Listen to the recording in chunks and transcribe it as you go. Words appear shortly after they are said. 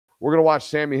we're going to watch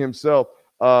Sammy himself.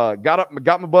 Got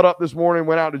my butt up this morning,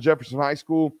 went out to Jefferson High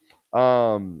School.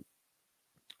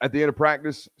 At the end of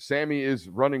practice, Sammy is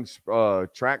running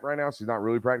track right now, so he's not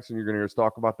really practicing. You're going to hear us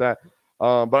talk about that.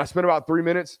 But I spent about 3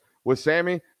 minutes with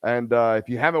Sammy, and if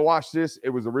you haven't watched this, it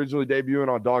was originally debuting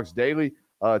on Dogs Daily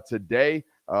today,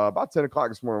 about 10 o'clock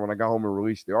this morning when I got home and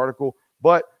released the article.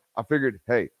 But I figured,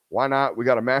 hey, why not? We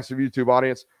got a massive YouTube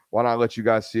audience. Why not let you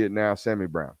guys see it now? Sammy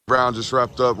Brown. Brown just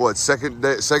wrapped up, what, second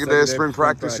day of spring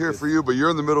practice here for you? But you're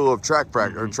in the middle of track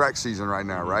practice or track season right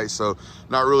now, right? So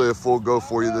not really a full go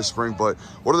for you this spring. But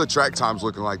what are the track times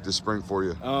looking like this spring for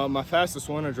you? My fastest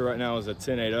 100 right now is a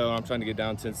 10.80. I'm trying to get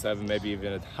down 10.7, maybe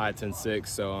even a high 10.6.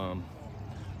 So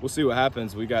we'll see what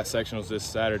happens. We got sectionals this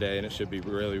Saturday, and it should be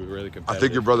really, really competitive. I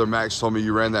think your brother Max told me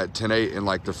you ran that 10.8 in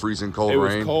like the freezing cold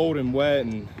rain. It was cold and wet,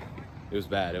 and it was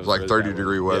bad. It was like really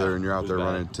 30-degree weather, yeah, and you're out there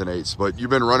running 10.8s. But you've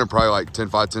been running probably like 10.5,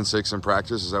 10.6 in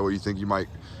practice. Is that what you think you might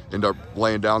end up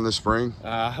laying down this spring?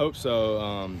 I hope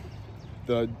so.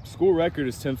 The school record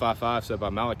is 10.55 set by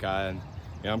Malachi, and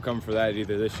I'm coming for that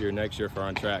either this year or next year for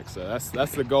on track. So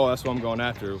that's the goal. That's what I'm going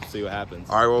after. We'll see what happens.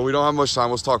 All right, well, we don't have much time.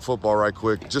 Let's talk football right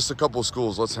quick. Just a couple of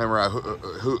schools. Let's hammer out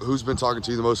who's been talking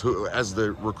to you the most. As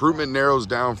the recruitment narrows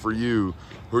down for you,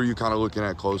 who are you kind of looking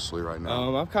at closely right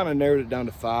now? I've kind of narrowed it down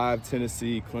to 5: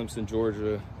 Tennessee, Clemson,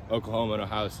 Georgia, Oklahoma, and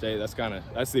Ohio State. That's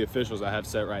the officials I have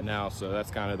set right now. So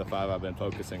that's kind of the 5 I've been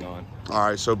focusing on. All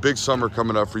right, so big summer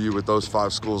coming up for you with those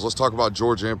 5 schools. Let's talk about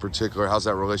Georgia in particular. How's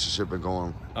that relationship been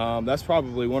going? That's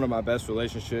probably one of my best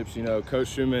relationships. Coach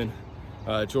Schumann,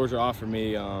 Georgia offered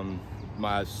me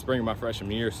my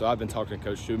freshman year, so I've been talking to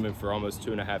Coach Schumann for almost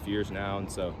 2.5 years now, and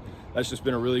so that's just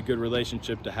been a really good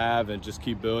relationship to have and just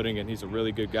keep building, and he's a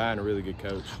really good guy and a really good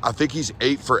coach. I think he's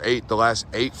 8 for 8. The last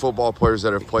 8 football players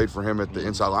that have played for him at the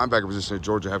inside linebacker position at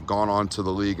Georgia have gone on to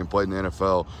the league and played in the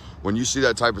NFL. When you see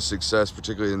that type of success,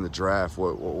 particularly in the draft,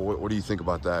 what do you think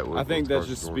about that? I think that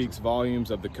just speaks volumes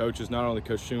of the coaches, not only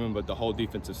Coach Schumann, but the whole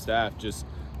defensive staff, just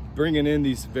bringing in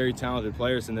these very talented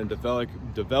players and then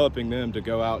developing them to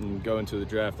go out and go into the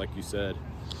draft, like you said.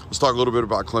 Let's talk a little bit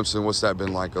about Clemson. What's that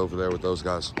been like over there with those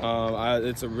guys?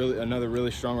 It's another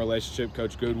really strong relationship.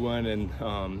 Coach Goodwin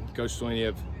and Coach Sweeney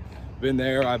have been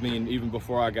there. I mean, even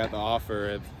before I got the offer,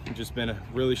 have just been a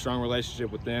really strong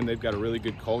relationship with them. They've got a really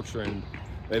good culture, and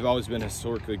they've always been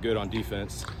historically good on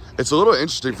defense. It's a little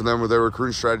interesting for them with their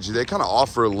recruiting strategy. They kind of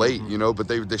offer late, but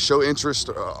they show interest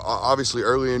obviously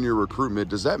early in your recruitment.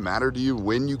 Does that matter to you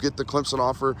when you get the Clemson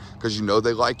offer because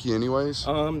they like you anyways?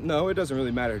 No, it doesn't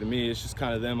really matter to me. It's just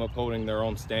kind of them upholding their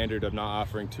own standard of not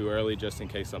offering too early just in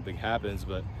case something happens.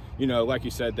 But like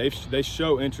you said, they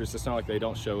show interest. It's not like they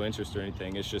don't show interest or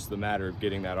anything. It's just the matter of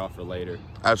getting that offer later.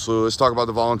 Absolutely. Let's talk about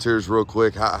the Volunteers real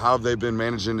quick. How have they been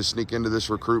managing to sneak into this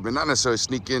recruitment? Not necessarily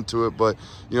sneak into it, but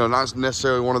not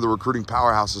necessarily one of the recruiting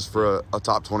powerhouses for a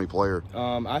top 20 player.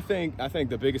 I think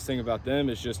the biggest thing about them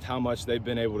is just how much they've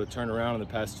been able to turn around in the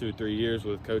past 2 or 3 years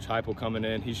with Coach Heupel coming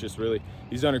in. He's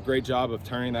done a great job of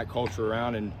turning that culture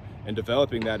around and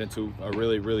developing that into a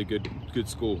really, really good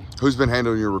school. Who's been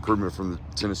handling your recruitment from the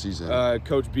Tennessee end?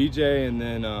 Coach BJ, and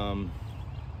then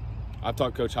I've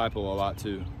talked to Coach Heupel a lot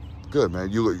too. Good, man.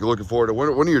 You're looking forward to when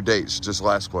are your dates? Just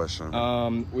last question.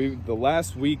 The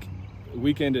last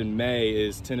weekend in May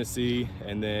is Tennessee,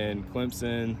 and then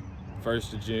Clemson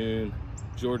 1st of June,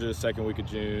 Georgia the 2nd week of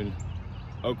June,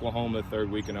 Oklahoma 3rd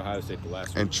week, and Ohio State the last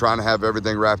week. And trying to have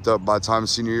everything wrapped up by the time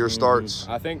senior year starts?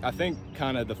 I think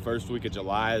kind of the 1st week of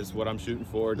July is what I'm shooting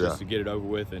for, just to get it over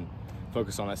with and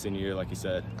focus on that senior year, like you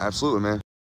said. Absolutely, man.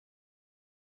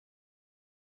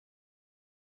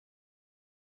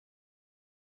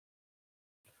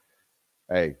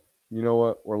 Hey, you know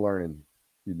what? We're learning.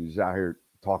 He's out here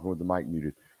talking with the mic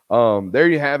muted. There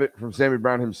you have it from Sammy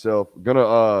Brown himself.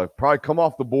 Gonna probably come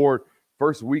off the board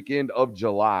first weekend of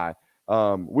July.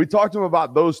 We talked to him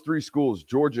about those 3 schools,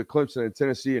 Georgia, Clemson, and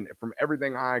Tennessee, and from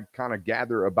everything I kind of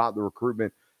gather about the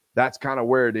recruitment, that's kind of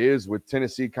where it is, with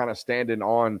Tennessee kind of standing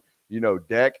on,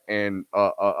 deck, and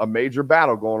a major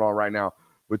battle going on right now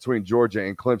between Georgia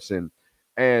and Clemson.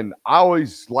 And I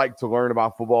always like to learn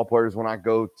about football players when I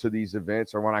go to these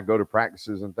events or when I go to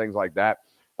practices and things like that.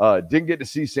 Didn't get to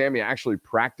see Sammy actually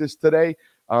practice today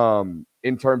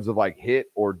in terms of like hit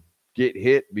or get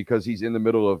hit because he's in the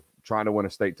middle of trying to win a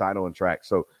state title in track.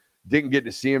 So didn't get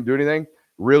to see him do anything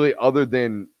really other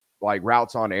than like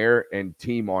routes on air and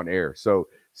team on air. So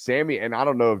Sammy, and I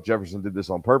don't know if Jefferson did this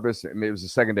on purpose. I mean, it was the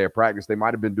second day of practice. They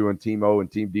might have been doing team O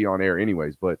and team D on air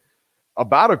anyways, but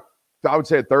I would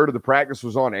say a third of the practice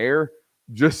was on air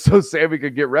just so Sammy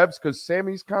could get reps, because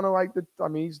Sammy's kind of like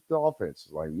he's the offense.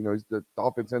 Like, he's the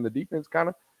offense and the defense kind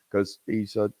of, because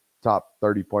he's a top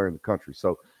 30 player in the country.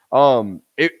 So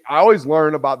I always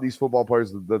learn about these football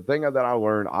players. The thing that I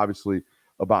learned, obviously,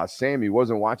 about Sammy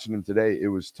wasn't watching him today. It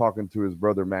was talking to his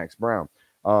brother, Max Brown.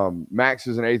 Max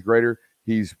is an 8th grader.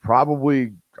 He's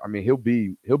probably, I mean, he'll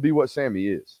be what Sammy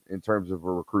is in terms of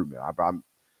a recruitment. I'm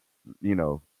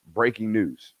breaking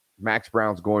news. Max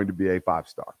Brown's going to be a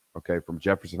 5-star, okay, from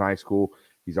Jefferson High School.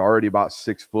 He's already about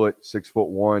 6 foot,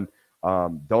 6'1".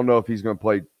 Don't know if he's going to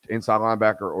play inside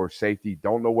linebacker or safety.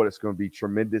 Don't know what it's going to be.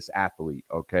 Tremendous athlete,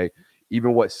 okay?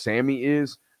 Even what Sammy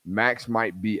is, Max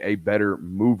might be a better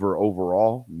mover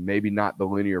overall. Maybe not the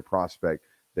linear prospect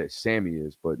that Sammy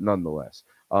is, but nonetheless.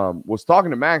 Was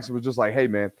talking to Max and was just like, hey,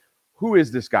 man, who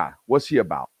is this guy? What's he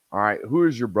about? All right, who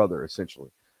is your brother, essentially?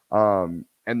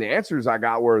 And the answers I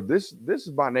got were this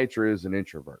by nature is an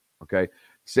introvert, okay?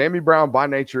 Sammy Brown by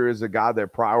nature is a guy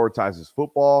that prioritizes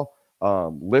football,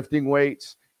 lifting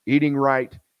weights, eating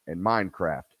right, and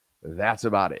Minecraft. That's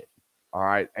about it. All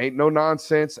right. Ain't no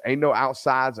nonsense. Ain't no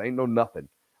outsides. Ain't no nothing.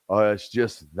 It's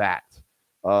just that.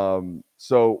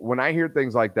 So when I hear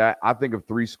things like that, I think of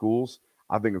 3 schools.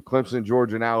 I think of Clemson,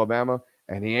 Georgia, and Alabama,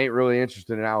 and he ain't really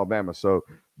interested in Alabama. So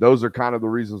those are kind of the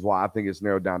reasons why I think it's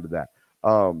narrowed down to that.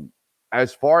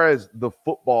 As far as the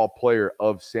football player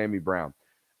of Sammy Brown,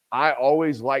 I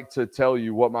always like to tell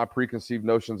you what my preconceived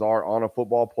notions are on a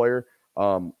football player.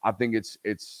 I think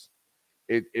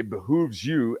it behooves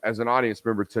you as an audience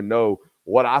member to know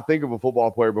what I think of a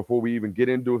football player before we even get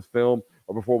into a film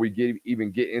or before we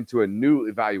even get into a new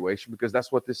evaluation, because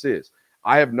that's what this is.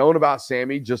 I have known about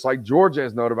Sammy just like Georgia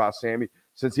has known about Sammy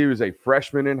since he was a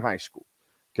freshman in high school.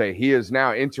 Okay, he is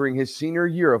now entering his senior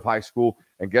year of high school,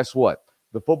 and guess what?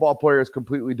 The football player is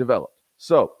completely developed.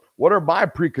 So what are my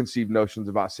preconceived notions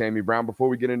about Sammy Brown before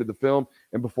we get into the film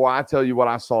and before I tell you what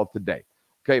I saw today?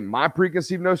 Okay, my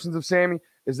preconceived notions of Sammy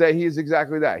is that he is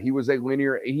exactly that. He is a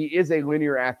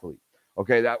linear athlete.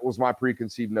 Okay, that was my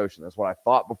preconceived notion. That's what I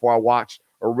thought before I watched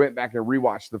or went back and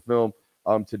rewatched the film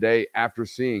today after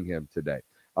seeing him today.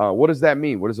 What does that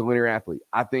mean? What is a linear athlete?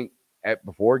 I think I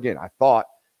thought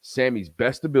Sammy's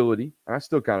best ability, and I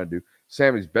still kind of do,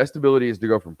 Sammy's best ability is to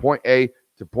go from point A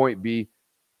to point B,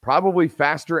 probably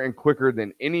faster and quicker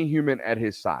than any human at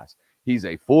his size. He's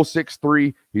a full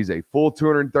 6'3", he's a full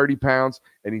 230 pounds,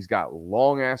 and he's got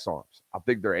long-ass arms. I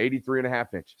think they're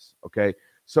 83.5 inches, okay?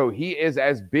 So he is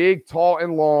as big, tall,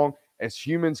 and long as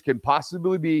humans can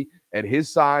possibly be at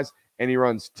his size, and he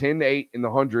runs 10-8 in the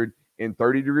 100 in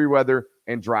 30-degree weather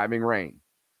and driving rain.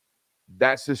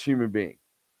 That's this human being,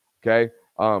 okay?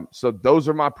 So those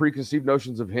are my preconceived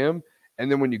notions of him,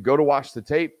 and then when you go to watch the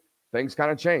tape, things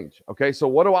kind of change, okay? So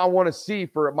what do I want to see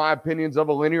for my opinions of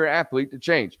a linear athlete to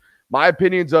change? My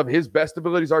opinions of his best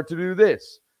abilities are to do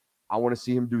this. I want to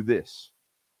see him do this,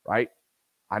 right?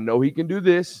 I know he can do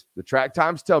this. The track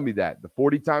times tell me that. The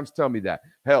 40 times tell me that.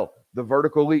 Hell, the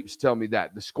vertical leaps tell me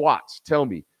that. The squats tell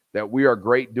me that we are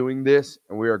great doing this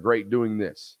and we are great doing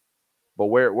this. But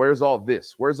where's all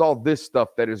this? Where's all this stuff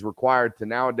that is required to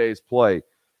nowadays play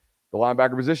the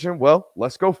linebacker position? Well,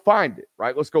 let's go find it,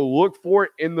 right? Let's go look for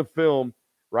it in the film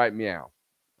right meow.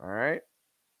 All right?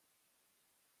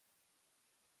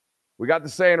 We got the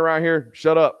saying around here,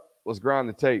 shut up. Let's grind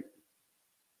the tape.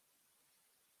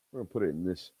 We're going to put it in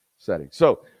this setting.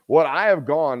 So what I have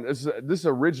gone, this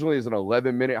originally is an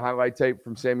 11-minute highlight tape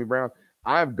from Sammy Brown.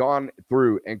 I've gone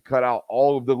through and cut out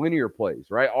all of the linear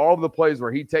plays, right? All of the plays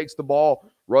where he takes the ball,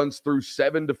 runs through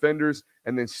 7 defenders,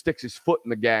 and then sticks his foot in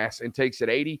the gas and takes it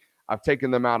 80. I've taken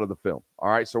them out of the film.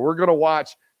 All right, so we're going to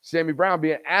watch Sammy Brown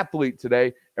be an athlete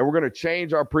today, and we're going to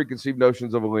change our preconceived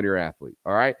notions of a linear athlete.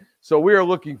 All right, so we are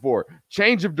looking for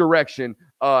change of direction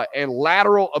and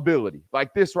lateral ability,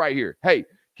 like this right here. Hey,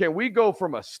 can we go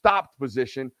from a stopped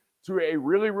position to a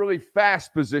really, really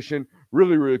fast position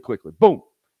really, really quickly? Boom.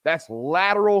 That's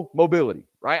lateral mobility,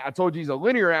 right? I told you he's a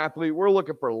linear athlete. We're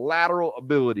looking for lateral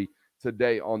ability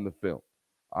today on the film.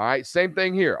 All right, same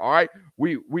thing here. All right,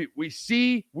 we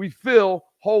see, we fill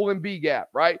hole and B gap,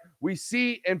 right? We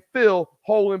see and fill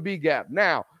hole and B gap.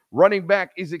 Now, running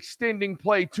back is extending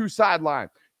play to sideline.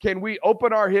 Can we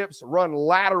open our hips, run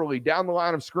laterally down the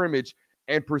line of scrimmage,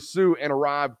 and pursue and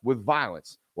arrive with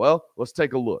violence? Well, let's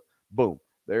take a look. Boom.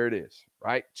 There it is,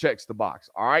 right? Checks the box.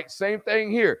 All right, same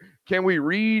thing here. Can we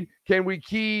read? Can we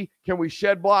key? Can we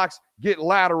shed blocks? Get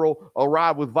lateral,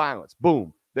 arrive with violence.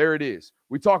 Boom. There it is.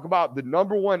 We talk about the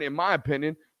number one, in my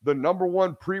opinion, the number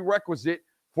one prerequisite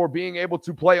for being able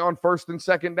to play on first and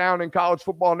second down in college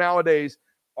football nowadays.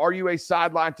 Are you a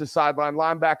sideline to sideline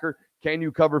linebacker? Can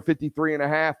you cover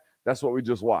 53.5? That's what we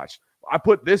just watched. I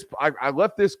put this, I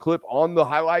left this clip on the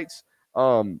highlights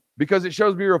because it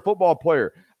shows me you're a football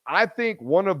player. I think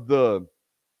one of the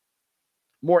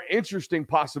more interesting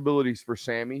possibilities for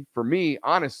Sammy, for me,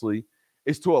 honestly,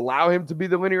 is to allow him to be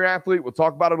the linear athlete. We'll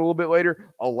talk about it a little bit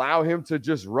later. Allow him to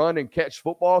just run and catch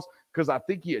footballs because I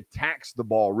think he attacks the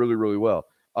ball really, really well.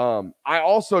 I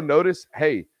also noticed,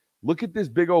 hey, look at this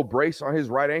big old brace on his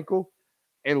right ankle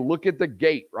and look at the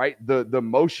gait, right? The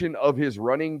motion of his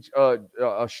running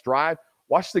stride.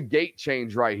 Watch the gait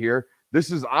change right here.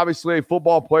 This is obviously a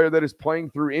football player that is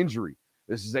playing through injury.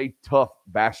 This is a tough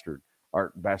bastard.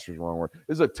 Or bastard's the wrong word.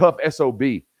 This is a tough SOB,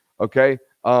 okay?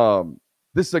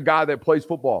 This is a guy that plays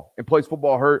football and plays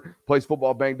football hurt, plays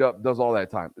football banged up, does all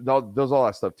that time, does all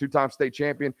that stuff. 2-time state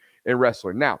champion in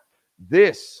wrestling. Now,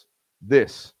 this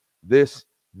might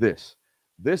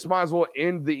as well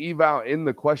end the eval, end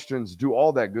the questions, do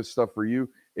all that good stuff for you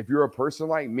if you're a person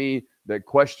like me that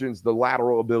questions the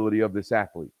lateral ability of this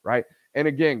athlete, right? And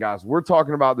again, guys, we're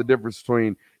talking about the difference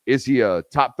between is he a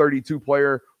top 32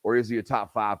 player or is he a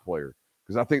top 5 player?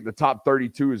 Because I think the top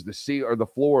 32 is the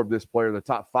floor of this player. The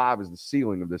top 5 is the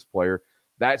ceiling of this player.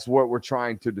 That's what we're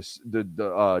trying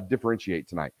to differentiate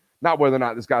tonight. Not whether or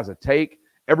not this guy's a take.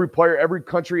 Every player, every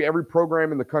country, every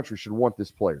program in the country should want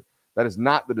this player. That is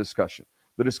not the discussion.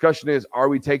 The discussion is, are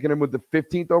we taking him with the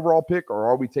 15th overall pick or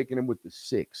are we taking him with the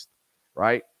 6th,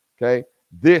 right? Okay.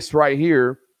 This right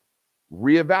here,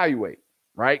 reevaluate,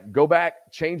 right? Go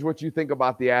back, change what you think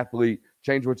about the athlete,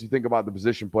 change what you think about the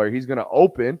position player. He's going to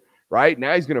open, right?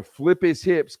 Now he's going to flip his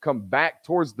hips, come back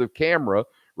towards the camera,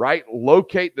 right?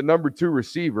 Locate the number 2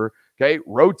 receiver, okay?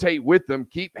 Rotate with them,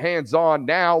 keep hands on.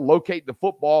 Now locate the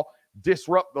football,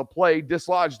 disrupt the play,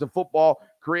 dislodge the football,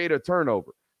 create a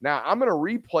turnover. Now I'm going to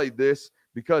replay this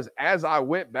because as I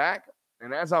went back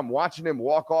and as I'm watching him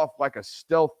walk off like a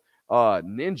stealth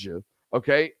ninja,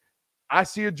 okay, I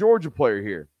see a Georgia player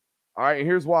here. All right,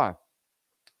 here's why.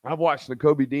 I've watched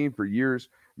Nakobe Dean for years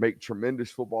make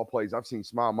tremendous football plays. I've seen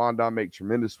Smile Mondon make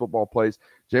tremendous football plays.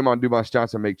 Jamon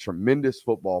Dumas-Johnson make tremendous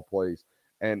football plays.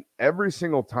 And every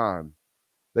single time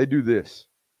they do this.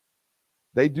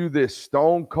 They do this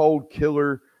stone cold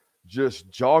killer, just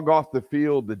jog off the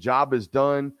field. The job is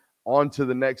done. On to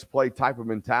the next play type of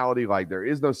mentality. Like there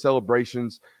is no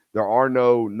celebrations. There are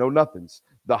no nothings.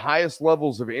 The highest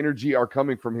levels of energy are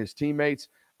coming from his teammates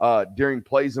during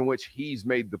plays in which he's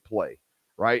made the play.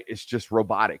 Right? It's just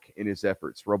robotic in his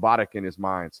efforts, robotic in his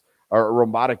minds, or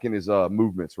robotic in his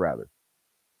movements, rather.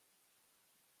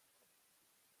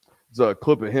 It's a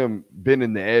clip of him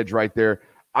bending the edge right there.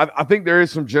 I think there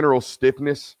is some general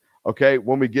stiffness, okay,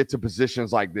 when we get to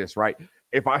positions like this, right?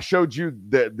 If I showed you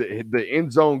the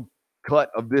end zone cut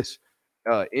of this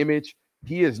image,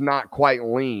 he is not quite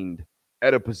leaned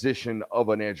at a position of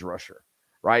an edge rusher,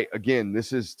 right? Again,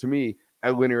 this is, to me,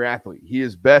 a linear athlete. He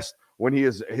is best when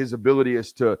his ability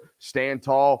is to stand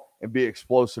tall and be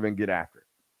explosive and get after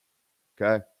it.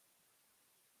 Okay.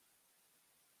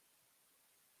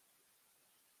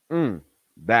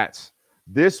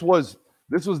 This was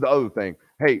the other thing.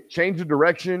 Hey, change the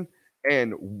direction,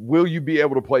 and will you be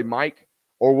able to play Mike,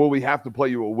 or will we have to play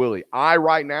you with Willie? I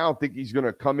right now think he's going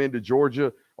to come into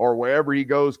Georgia or wherever he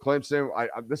goes, Clemson.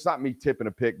 This is not me tipping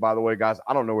a pick, by the way, guys.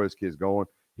 I don't know where this kid's going.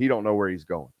 He don't know where he's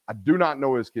going. I do not know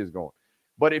where this kid's going.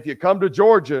 But if you come to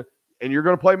Georgia and you're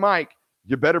going to play Mike,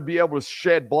 you better be able to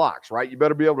shed blocks, right? You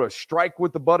better be able to strike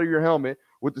with the butt of your helmet,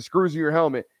 with the screws of your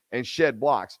helmet, and shed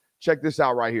blocks. Check this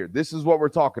out right here. This is what we're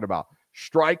talking about.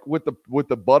 Strike with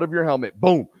the butt of your helmet.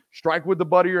 Boom. Strike with the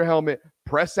butt of your helmet.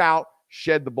 Press out.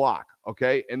 Shed the block,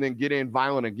 okay? And then get in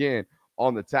violent again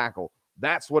on the tackle.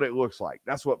 That's what it looks like.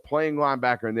 That's what playing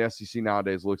linebacker in the SEC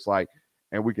nowadays looks like,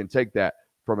 and we can take that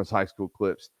from his high school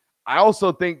clips. I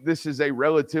also think this is a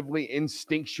relatively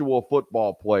instinctual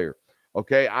football player.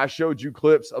 Okay, I showed you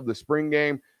clips of the spring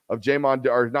game of Raylan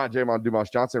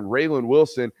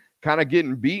Wilson kind of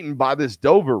getting beaten by this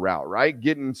Dover route, right?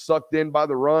 Getting sucked in by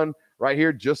the run right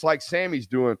here, just like Sammy's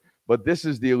doing. But this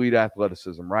is the elite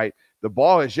athleticism, right? The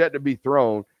ball has yet to be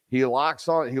thrown. He locks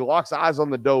eyes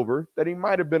on the Dover that he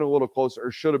might have been a little closer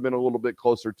or should have been a little bit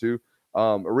closer to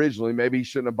originally. Maybe he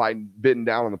shouldn't have bitten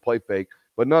down on the play fake,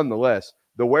 but nonetheless,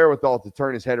 the wherewithal to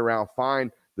turn his head around,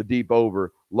 find the deep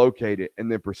over, locate it,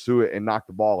 and then pursue it and knock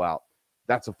the ball out.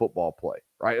 That's a football play,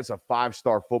 right? It's a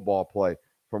 5-star football play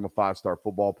from a 5-star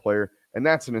football player, and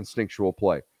that's an instinctual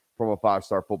play from a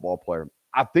 5-star football player.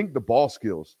 I think the ball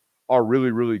skills are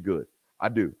really, really good. I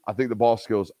do. I think the ball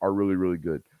skills are really, really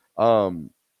good. I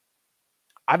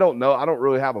don't know. I don't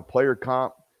really have a player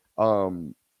comp. I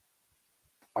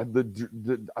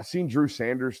seen Drew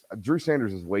Sanders. Drew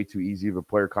Sanders is way too easy of a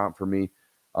player comp for me.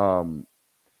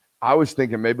 I was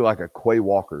thinking maybe like a Quay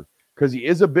Walker because he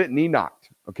is a bit knee knocked.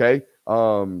 Okay.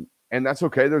 And that's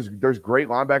okay. There's great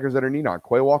linebackers that are knee knock.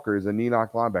 Quay Walker is a knee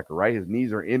knock linebacker, right? His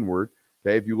knees are inward.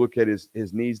 Okay. If you look at his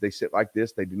knees, they sit like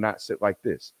this. They do not sit like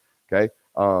this. Okay.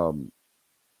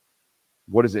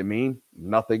 What does it mean?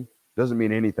 Nothing. Doesn't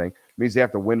mean anything. It means they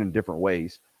have to win in different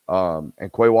ways.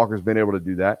 And Quay Walker's been able to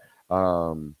do that.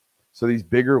 So these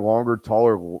bigger, longer,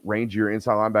 taller, rangier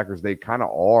inside linebackers, they kind of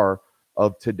are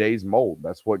of today's mold.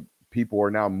 That's what people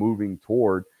are now moving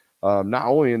toward, not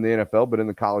only in the NFL, but in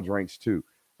the college ranks too.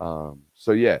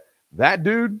 So, yeah, that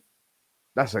dude,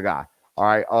 that's a guy. All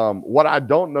right. What I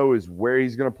don't know is where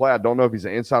he's going to play. I don't know if he's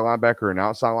an inside linebacker or an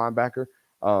outside linebacker.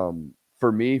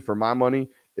 For me, for my money,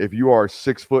 if you are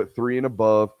 6'3" and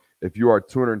above, if you are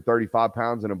 235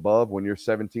 pounds and above when you're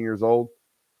 17 years old,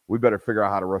 we better figure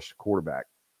out how to rush the quarterback.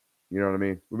 You know what I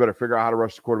mean? We better figure out how to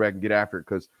rush the quarterback and get after it,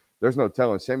 because there's no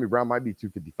telling. Sammy Brown might be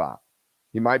 255.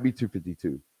 He might be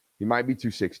 252. He might be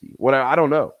 260. What I don't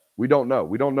know. We don't know.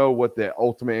 We don't know what the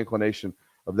ultimate inclination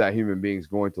of that human being is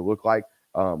going to look like.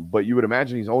 But you would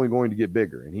imagine he's only going to get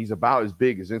bigger, and he's about as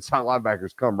big as inside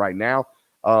linebackers come right now.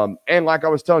 And like I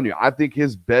was telling you, I think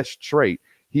his best trait,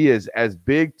 he is as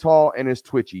big, tall, and as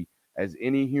twitchy as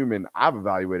any human I've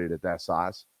evaluated at that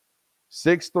size.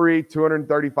 6'3",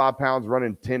 235 pounds,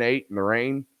 running 10.8 in the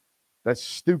rain. That's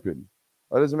stupid.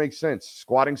 That doesn't make sense.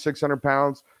 Squatting 600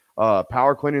 pounds,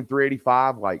 power cleaning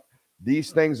 385. Like,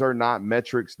 these things are not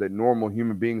metrics that normal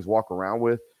human beings walk around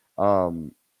with.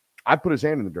 I'd put his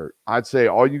hand in the dirt. I'd say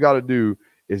all you got to do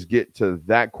is get to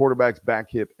that quarterback's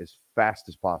back hip as fast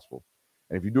as possible.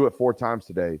 And if you do it 4 times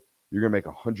today, you're going to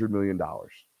make $100 million.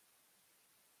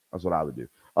 That's what I would do.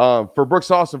 For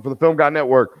Brooks Austin, for the Film Guy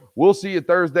Network, we'll see you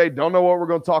Thursday. Don't know what we're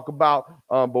going to talk about,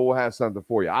 but we'll have something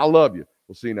for you. I love you.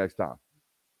 We'll see you next time.